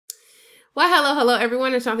Well, hello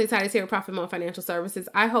everyone. Ashanti is here with Profit Mode Financial Services.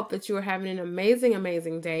 I hope that you are having an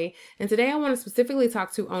amazing day. And today I want to specifically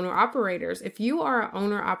talk to owner operators. If you are an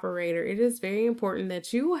owner operator, it is very important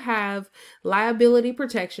that you have liability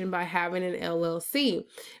protection by having an LLC.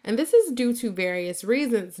 And this is due to various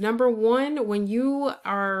reasons. Number one, when you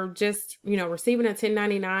are just, receiving a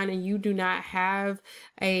 1099 and you do not have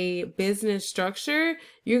a business structure,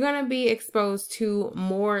 you're going to be exposed to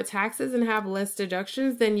more taxes and have less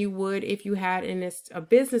deductions than you would if you had a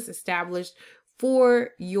business established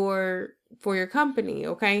for your company.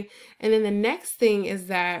 Okay. And then the next thing is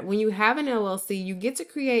that when you have an LLC, you get to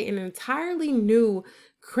create an entirely new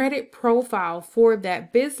credit profile for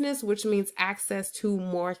that business, which means access to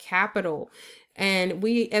more capital. And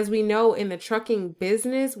as we know in the trucking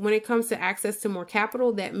business, when it comes to access to more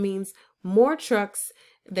capital, that means more trucks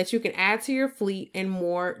that you can add to your fleet and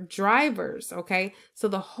more drivers. Okay. So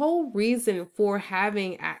the whole reason for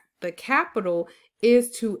having the capital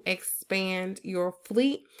is to expand your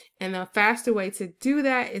fleet. And the faster way to do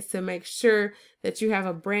that is to make sure that you have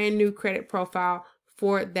a brand new credit profile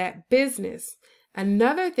for that business.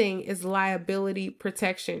 Another thing is liability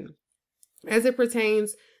protection as it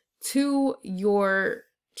pertains to your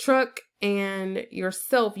truck and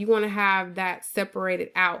yourself. You want to have that separated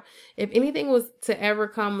out. If anything was to ever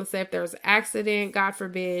come, let's say if there's an accident, God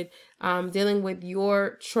forbid, dealing with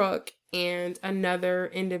your truck and another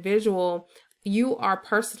individual, you are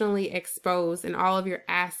personally exposed and all of your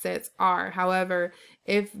assets are. However,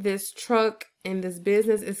 if this truck and this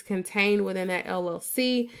business is contained within that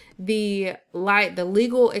LLC, the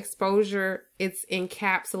legal exposure, it's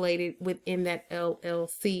encapsulated within that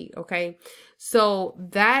LLC. Okay. So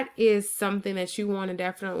that is something that you want to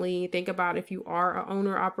definitely think about if you are an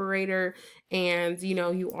owner operator and,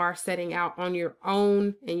 you are setting out on your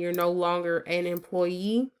own and you're no longer an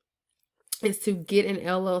employee, is to get an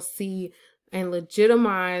LLC and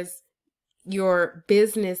legitimize your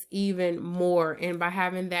business even more. And by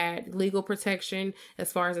having that legal protection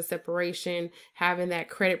as far as a separation, having that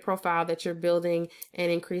credit profile that you're building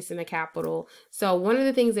and increasing the capital. So one of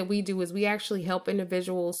the things that we do is we actually help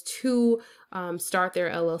individuals to start their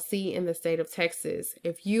LLC in the state of Texas.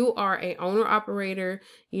 If you are a owner operator,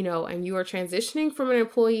 and you are transitioning from an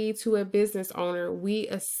employee to a business owner, we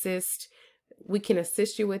can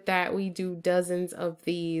assist you with that. We do dozens of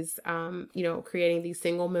these, creating these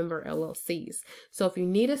single member LLCs. So if you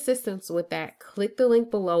need assistance with that, click the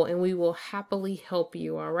link below and we will happily help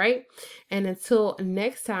you. All right. And until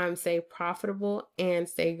next time, stay profitable and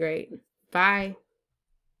stay great. Bye.